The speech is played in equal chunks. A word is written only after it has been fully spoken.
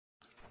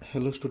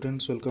Hello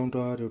students, welcome to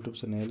our YouTube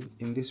channel.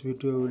 In this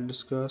video, we will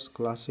discuss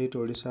Class 8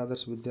 Odisha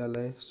Adarsh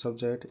Vidyalaya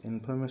subject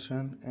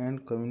Information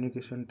and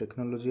Communication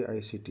Technology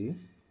ICT.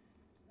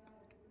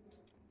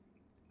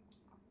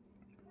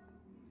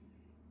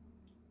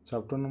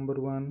 Chapter number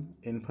 1,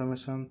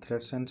 Information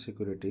Threats and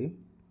Security.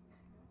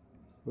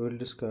 We will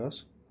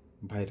discuss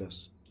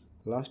virus.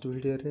 Last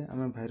video रे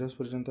आमे virus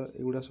पर्यंत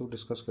एगुडा सब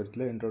discuss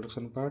करथिले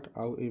introduction part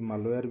आउ ए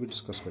malware भी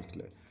discuss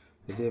करथिले.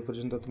 यदि ए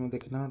पर्यंत तुम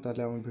देखना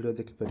ताले हम वीडियो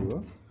देखि परिबो.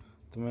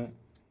 तुम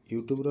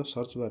यूट्यूब रो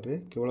सर्च बार रे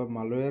केवल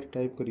मालवेयर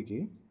टाइप करिकी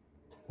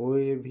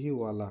OAV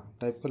वाला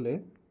टाइप कले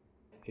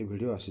ए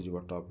वीडियो आसी जिवो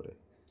टॉप रे.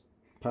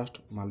 फर्स्ट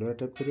मालवेयर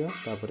टाइप करिया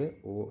तापरे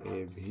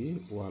OAV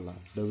वाला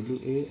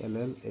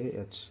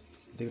WALLAH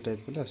देख टाइप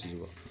कले आसी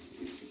जिवो.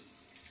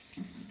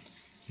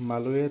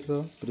 मालवेयर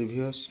रो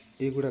प्रीवियस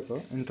ए गुडा को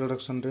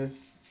इंट्रोडक्शन रे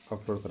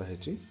अपलोड करा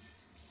हेची.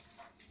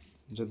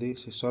 जदि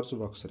से सर्च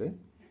बॉक्स रे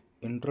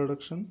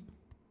introduction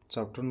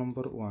chapter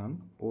number 1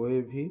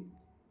 OAV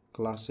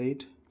class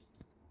 8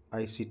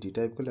 ICT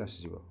type कले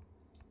आसी जिवो.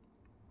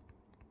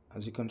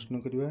 आज कंटिन्यू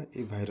करिवा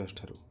ए भाइरस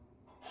थारु.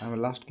 हम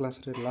लास्ट क्लास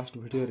रे लास्ट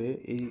वीडियो रे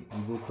a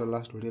book row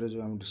last video रे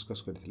जो हम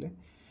डिस्कस करथिले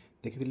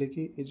देखिथिले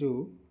कि ए जो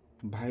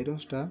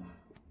भाइरस टा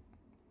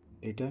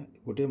एटा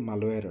गोटे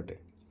मालवेयर अटे.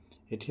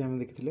 एठी हम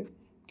देखिथिले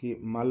कि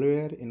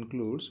malware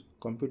includes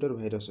computer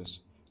viruses.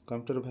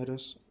 Computer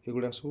virus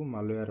एगुडा सब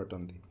मालवेयर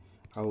अटंती.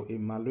 आउ ए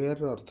मालवेयर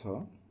रो अर्थ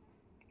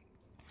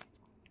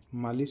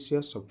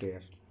malicious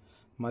software.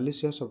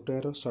 Malicious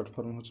software short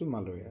form होची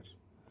malware.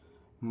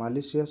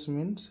 Malicious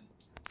means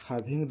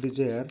having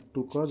desire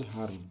to cause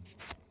harm.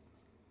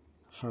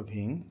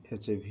 Having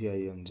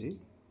HAVING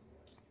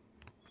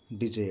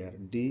desire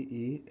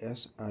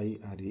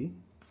DESIRE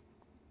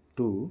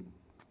to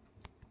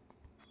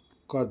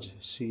cause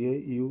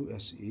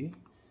CAUSE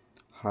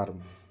harm.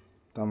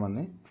 ता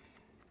माने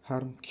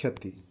harm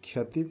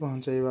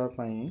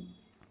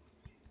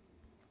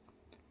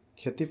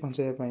क्षति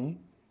पहुंचाइबा पई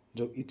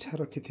जो इच्छा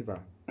रखिथिबा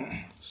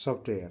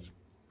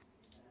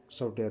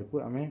सॉफ्टवेयर को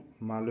आमे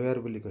मालवेयर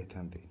बोली कहि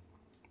थांती.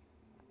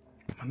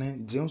 माने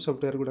जो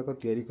सॉफ्टवेयर गुडा को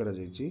तयारी करा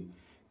जायछि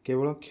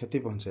केवल क्षति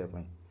पहुंचाया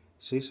पई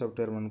से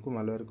सॉफ्टवेयर मन को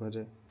मालवेयर कह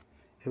जाय.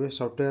 एबे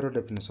सॉफ्टवेयर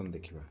डेफिनेशन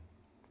देखिबा.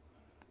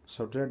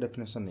 Software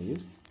definition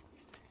is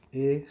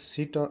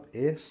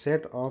a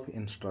set of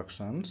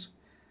instructions,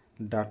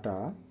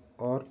 data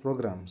or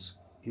programs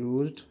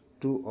used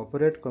to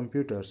operate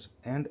computers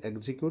and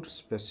execute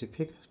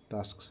specific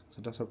tasks.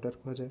 सेटा सॉफ्टवेयर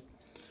कह जाय.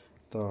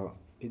 तो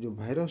ये जो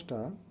भाइरस टा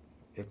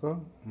एक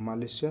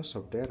मालिशियस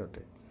सॉफ्टवेयर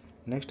अटे.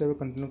 नेक्स्ट अब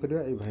कंटिन्यू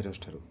करिया ए virus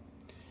Tharu.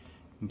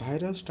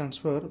 Virus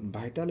transfer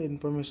vital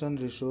information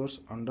resource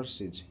under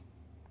seize.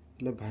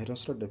 ले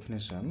भाइरस रो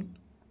definition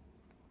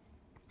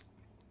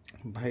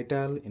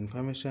vital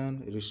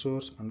information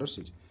resource under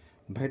seize.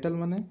 Vital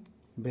माने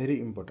वेरी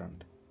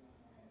इंपोर्टेंट.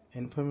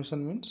 इंफॉर्मेशन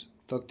मीन्स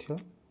तथ्य.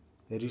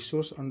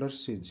 Resource under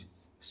seize.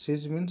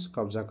 Seize means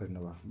कब्जा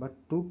करनेबा बट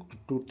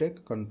टू टेक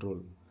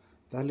कंट्रोल.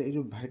 ताहले ये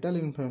जो vital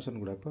information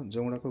गुड़ाक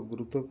जो गुड़ाक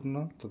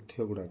गुरुत्वपूर्ण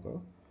तथ्य गुड़ाक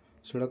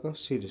सेगुड़ाक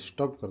seize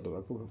stop कर देवा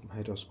को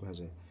भाइरस कह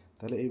जाए.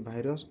 ताहले ये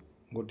भाइरस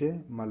गोटे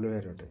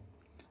मालवेयर अटे.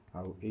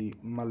 आउ ए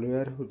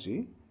मालवेयर होची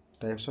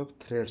टाइप्स ऑफ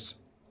थ्रेट्स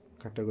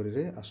कैटेगरी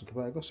रे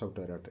आसुथबा एक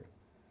सॉफ्टवेयर अटे.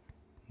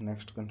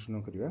 Next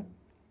continue करिवा.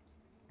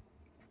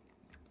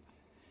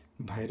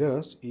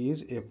 Virus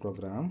is a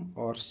program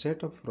or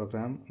set of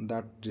program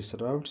that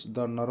disrupts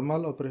the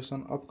normal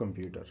operation of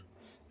computer.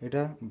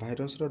 Etah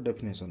virus row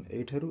definition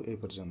एठारु ए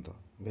पर्यंत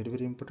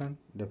वेरी इंपोर्टेंट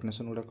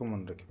डेफिनेशन गुडा को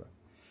मन रखिबा.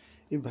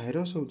 ई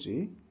virus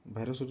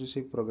होची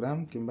से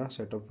programme किंबा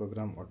set of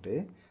programme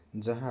अटे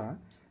जहा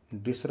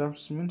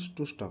डिसरप्ट्स मीन्स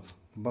टू स्टॉप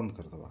बंद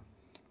कर दबा.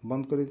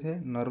 बंद करि थे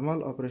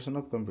normal operation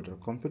of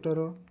computer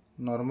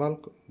normal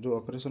जो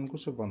ऑपरेशन को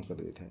से बंद कर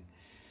दै थे.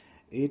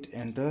 It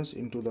enters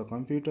into the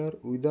computer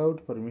without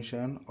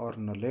permission or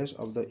knowledge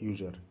of the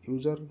user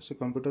से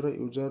कंप्यूटर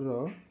यूजर रो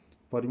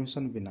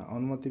परमिशन बिना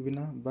अनुमति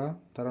बिना बा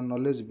तार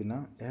नॉलेज बिना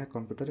यह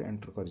कंप्यूटर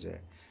एंटर कर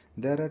जाए.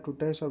 There are two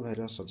types of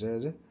virus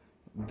सजे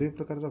दुई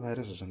प्रकार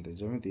virus अछंती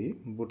जेमिति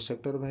boot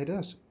sector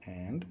virus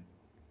and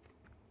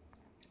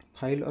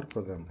file और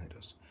प्रोग्राम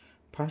वायरस.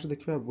 फर्स्ट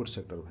देखिबा boot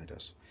sector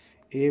virus.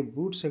 A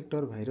boot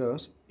sector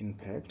virus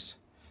infects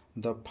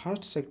the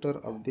first sector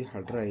of the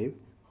hard drive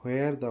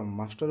where the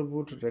master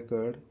boot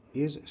record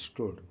is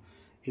stored.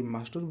 A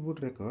master boot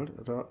record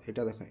रो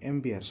एटा देखो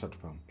MBR short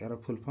form यार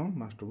full form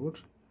master boot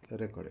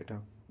record. एटा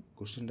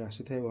question रे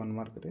आसी थाए 1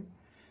 mark रे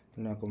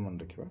तेना को मन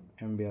रखिबा.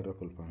 MBR रो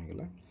full form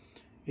गेला.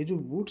 ए जो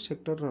बूट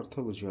सेक्टर रो अर्थ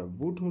बुझिबा.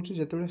 बूट होची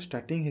जेतेबे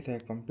स्टार्टिंग हेता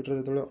कंप्यूटर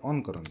जेतेबे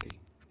ऑन करंती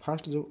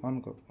फास्ट जो ऑन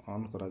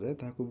करा जाए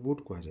ताको बूट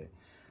कहा जाए.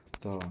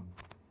 तो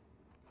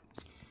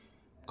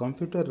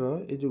कंप्यूटर रो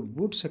ए जो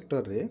बूट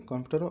सेक्टर रे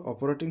कंप्यूटर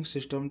ऑपरेटिंग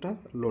सिस्टम टा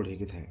लोड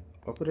हेकी थाए.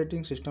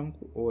 ऑपरेटिंग सिस्टम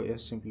को OS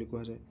सिंपली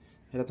कहा जाए.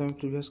 एटा तुम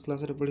प्रीवियस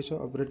क्लास रे पढिछो.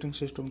 ऑपरेटिंग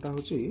सिस्टम टा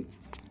होची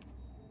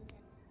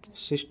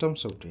system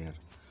software.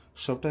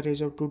 Software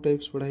is of two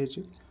types पढ़ाई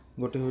छी.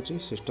 गोटे होची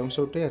सिस्टम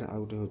सॉफ्टवेयर आ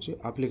गोटे होची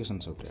एप्लीकेशन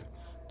सॉफ्टवेयर.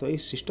 तो ये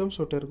सिस्टम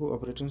सॉफ्टवेयर को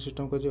ऑपरेटिंग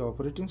सिस्टम को जे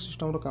ऑपरेटिंग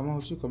सिस्टम रो काम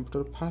होची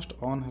कंप्यूटर फास्ट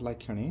ऑन हला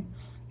क्षणी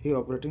ये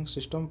ऑपरेटिंग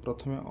सिस्टम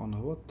प्रथमे ऑन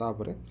हो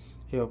तापरे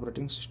ये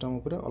ऑपरेटिंग सिस्टम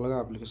उपरे अलग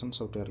एप्लिकेशन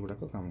सॉफ्टवेयर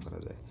गुड़ाक काम करा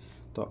जाए।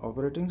 तो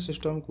ऑपरेटिंग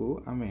सिस्टम को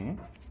आमे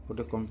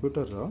गोटे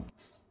कंप्यूटर रो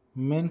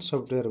मेन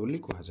सॉफ्टवेयर बोली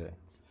कहा जाए।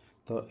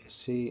 तो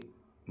सी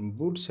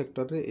बूट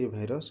सेक्टर रे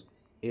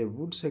ए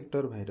boot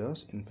sector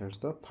virus इनफेक्ट्स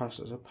the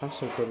fast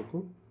sector को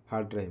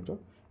हार्ड ड्राइव रो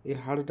ये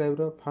हार्ड ड्राइव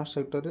रो फास्ट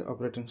सेक्टर रे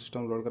ऑपरेटिंग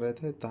सिस्टम लोड कराई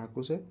थाए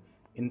ताहाकू से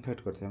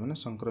इनफेक्ट करथाय माने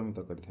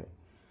संक्रमित करथाय।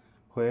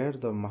 Where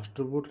the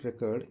master boot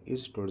record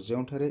is stored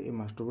जोठारे A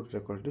master boot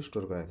record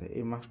store कराई थाए।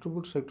 ए मास्टर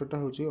बूट सेक्टरटा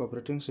होची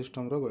ऑपरेटिंग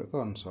सिस्टम रो एक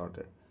अंश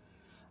अटे।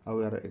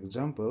 आउ यार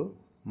एग्जांपल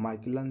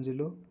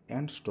माइकेलांजेलो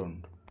एंड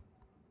स्टोन।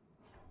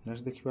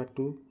 नेक्स्ट देखिबा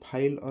 2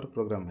 फाइल और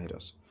programme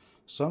virus.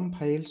 Some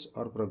files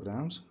or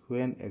programs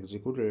when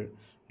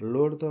executed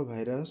load the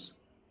virus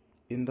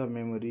in the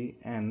memory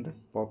and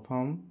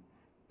perform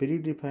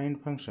predefined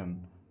function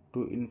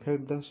to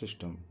infect the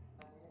system।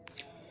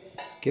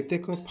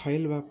 केतेक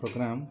file बा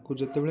प्रोग्राम को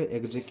जितेबाला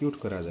एक्जिक्यूट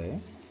करा जाए।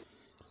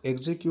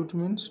 Execute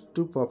means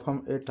to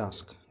perform a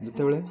task.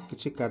 जितेबाला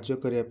किसी कार्य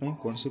करने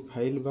कौन सी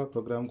file बा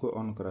प्रोग्राम को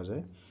ऑन करा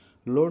जाए।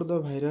 Load the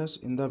virus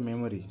in the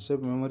memory से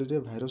मेमोरी रे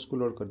भाइरस को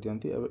लोड कर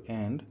दियंती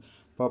and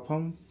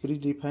perform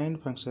predefined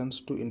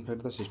functions to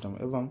infect the system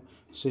एवं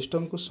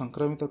सिस्टम को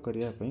संक्रमित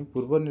करने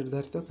पूर्व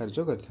निर्धारित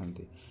कार्य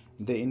करथांती।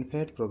 दे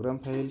infect program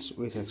files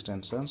with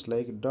extensions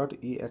like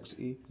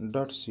 .exe,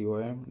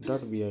 .com,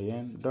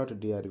 .bin,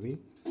 .drv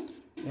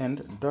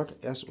and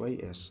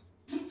 .sys।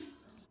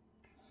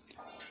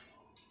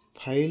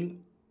 File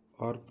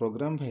और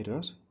प्रोग्राम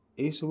भाइरस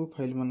यही सब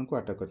फाइल मान को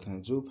अटैक करते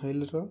हैं। जो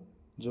फाइल रो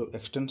जो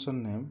एक्सटेंशन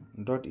नेम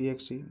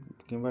 .exe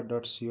किंबा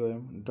 .com,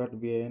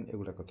 .bin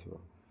एगुड़ाक थी।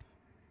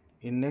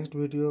 In next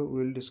video we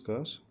will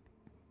discuss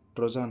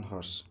Trojan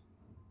horse.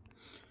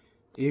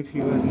 If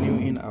you are new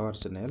in our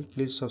channel,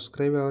 please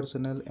subscribe our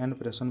channel and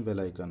press on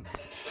bell icon.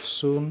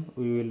 Soon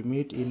we will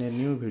meet in a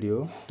new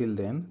video. Till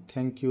then,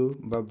 thank you,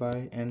 bye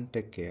bye and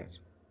take care.